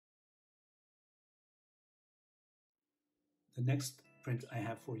The next print I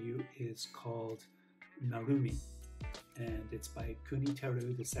have for you is called Narumi, and it's by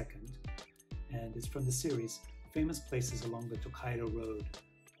Kuniteru II, and it's from the series Famous Places Along the Tokaido Road,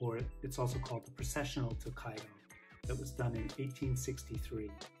 or it's also called the Processional Tokaido, that was done in 1863.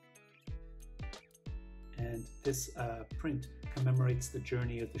 And this print commemorates the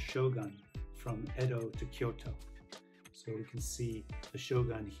journey of the Shogun from Edo to Kyoto. So we can see the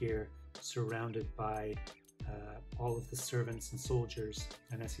Shogun here surrounded by all of the servants and soldiers,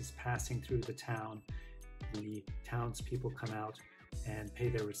 and as he's passing through the town, the townspeople come out and pay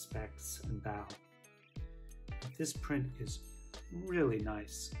their respects and bow. This print is really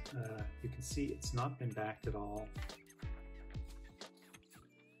nice. You can see it's not been backed at all.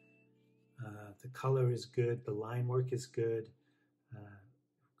 The color is good, the line work is good.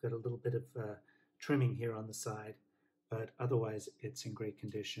 Got a little bit of trimming here on the side, but otherwise it's in great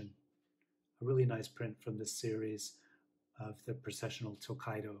condition. A really nice print from this series of the Processional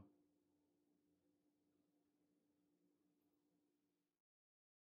Tokaido.